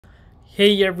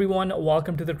Hey everyone,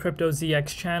 welcome to the Crypto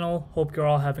ZX channel. Hope you're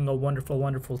all having a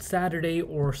wonderful Saturday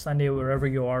or Sunday wherever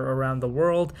you are around the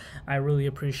world. I really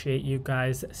appreciate you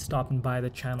guys stopping by the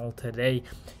channel today.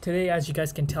 Today, as you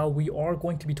guys can tell, we are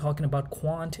going to be talking about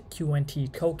Quant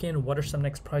QNT token. What are some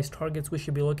next price targets we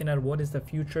should be looking at? What is the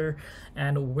future?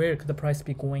 And where could the price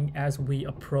be going as we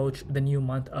approach the new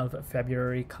month of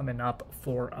February coming up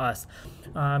for us?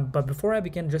 But before I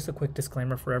begin, just a quick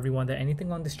disclaimer for everyone that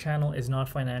anything on this channel is not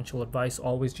financial advice.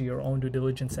 Always do your own due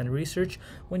diligence and research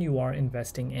when you are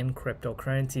investing in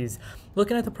cryptocurrencies.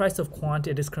 Looking at the price of Quant,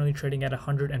 it is currently trading at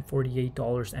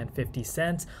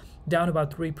 $148.50, down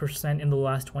about 3% in the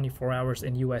last 24 hours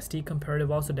in USD comparative,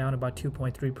 also down about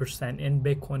 2.3% in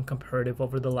Bitcoin comparative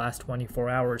over the last 24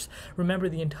 hours. Remember,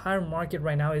 the entire market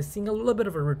right now is seeing a little bit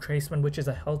of a retracement, which is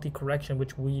a healthy correction,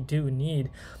 which we do need.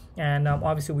 And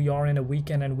obviously we are in a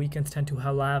weekend, and weekends tend to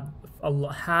have a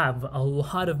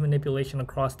lot of manipulation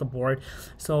across the board.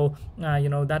 So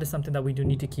that is something that we do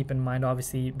need to keep in mind,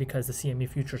 obviously, because the CME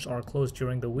futures are closed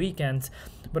during the weekends.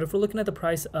 But if we're looking at the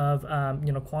price of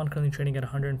Quant currently trading at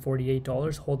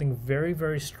 $148, holding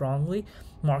very strongly,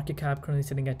 market cap currently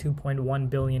sitting at $2.1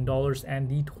 billion, and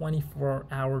the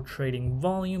 24-hour trading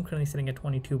volume currently sitting at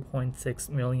 $22.6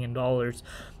 million.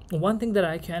 One thing that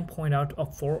I can point out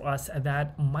for us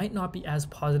that might not be as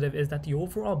positive is that the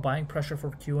overall buying pressure for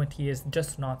QNT is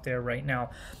just not there right now,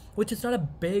 which is not a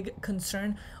big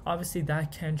concern. Obviously,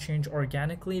 that can change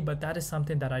organically, but that is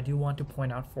something that I do want to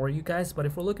point out for you guys. But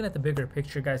if we're looking at the bigger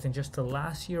picture, guys, in just the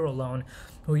last year alone,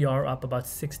 we are up about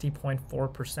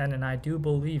 60.4%, and I do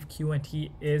believe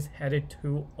QNT is headed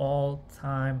to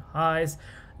all-time highs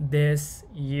this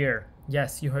year.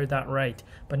 Yes, you heard that right.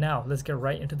 But now let's get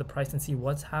right into the price and see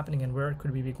what's happening and where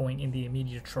could we be going in the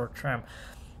immediate short term.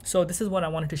 So this is what I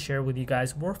wanted to share with you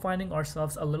guys. We're finding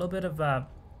ourselves a little bit of a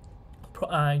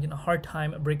hard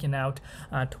time breaking out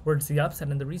towards the upside,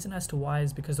 and the reason as to why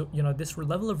is because this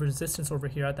level of resistance over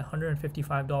here at the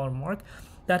 $155 mark,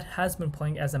 that has been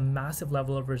playing as a massive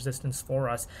level of resistance for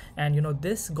us. And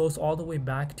this goes all the way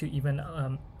back to even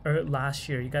last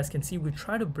year. You guys can see we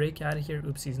try to break out of here.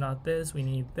 Oopsies, not this, we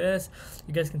need this.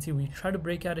 You guys can see we try to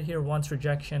break out of here once,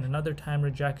 rejection, another time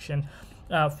rejection.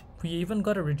 We even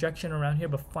got a rejection around here,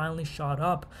 but finally shot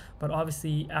up. But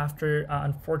obviously, after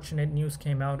unfortunate news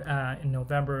came out in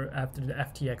November after the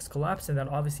FTX collapse, and that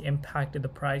obviously impacted the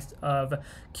price of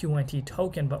QNT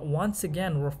token. But once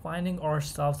again, we're finding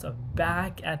ourselves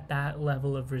back at that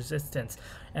level of resistance,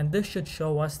 and this should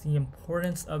show us the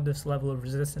importance of this level of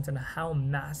resistance and how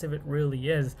massive it really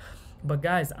is. But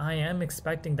guys, I am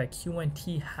expecting that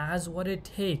QNT has what it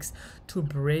takes to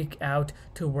break out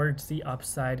towards the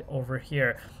upside over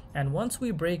here. And once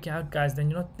we break out, guys,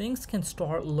 then things can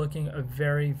start looking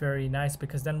very nice,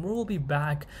 because then we'll be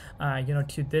back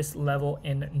to this level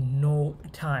in no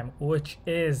time, which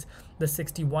is the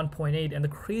 61.8. And the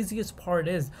craziest part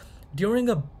is, during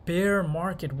a bear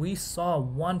market, we saw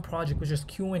one project, which is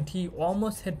QNT,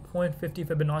 almost hit 0.50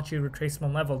 Fibonacci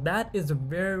retracement level. That is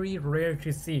very rare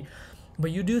to see.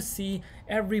 But you do see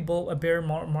every bear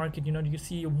market, you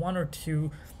see one or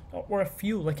two or a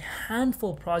few, like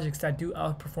handful projects that do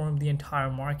outperform the entire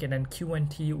market, and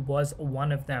QNT was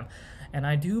one of them. And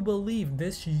I do believe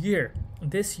this year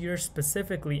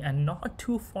specifically, and not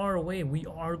too far away, we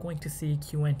are going to see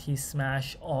QNT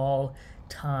smash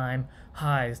all-time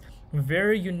highs.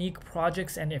 Very unique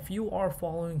projects, and if you are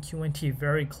following QNT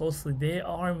very closely, they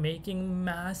are making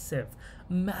massive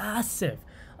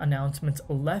announcements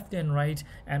left and right,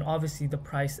 and obviously the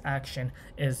price action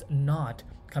is not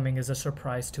coming as a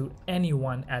surprise to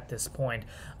anyone at this point.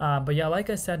 But yeah, like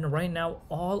I said, right now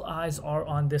all eyes are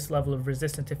on this level of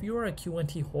resistance. If you are a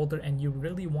QNT holder and you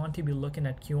really want to be looking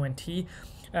at QNT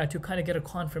to kind of get a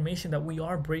confirmation that we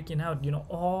are breaking out,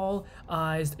 all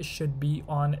eyes should be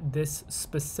on this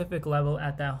specific level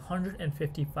at that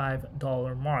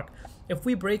 $155 mark. If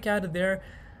we break out of there,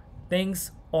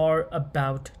 things are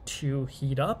about to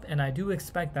heat up, and I do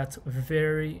expect that's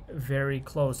very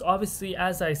close. Obviously,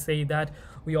 as I say that,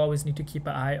 we always need to keep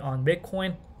an eye on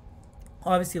Bitcoin.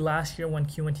 Obviously, last year when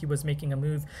QNT was making a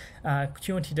move,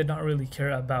 QNT did not really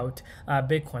care about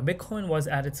Bitcoin. Bitcoin was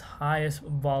at its highest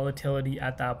volatility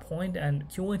at that point, and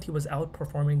QNT was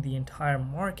outperforming the entire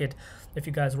market, if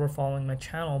you guys were following my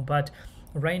channel. But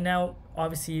right now,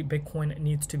 Obviously, Bitcoin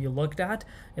needs to be looked at.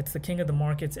 It's the king of the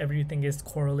markets. Everything is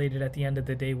correlated at the end of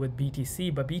the day with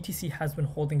BTC, but BTC has been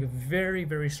holding very,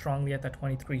 very strongly at that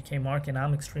 23K mark, and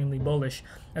I'm extremely bullish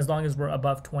as long as we're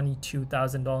above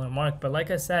 $22,000 mark. But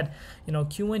like I said, you know,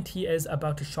 Quant is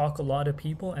about to shock a lot of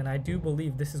people, and I do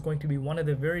believe this is going to be one of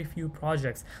the very few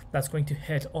projects that's going to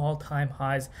hit all-time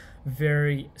highs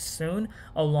very soon,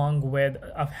 along with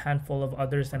a handful of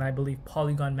others. And I believe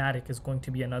Polygon Matic is going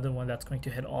to be another one that's going to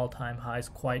hit all-time highs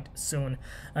quite soon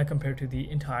compared to the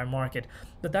entire market.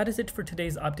 But that is it for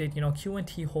today's update. You know, Quant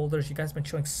holders, you guys have been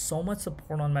showing so much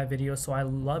support on my videos, so I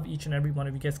love each and every one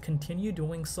of you guys. Continue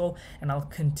doing so, and I'll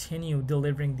continue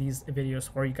delivering these videos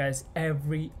for you guys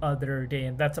every other day,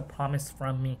 and that's a promise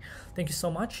from me. Thank you so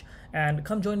much, and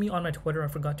come join me on my Twitter. I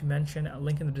forgot to mention, a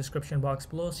link in the description box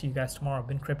below. See you guys tomorrow.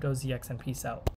 Been Crypto ZX, and peace out.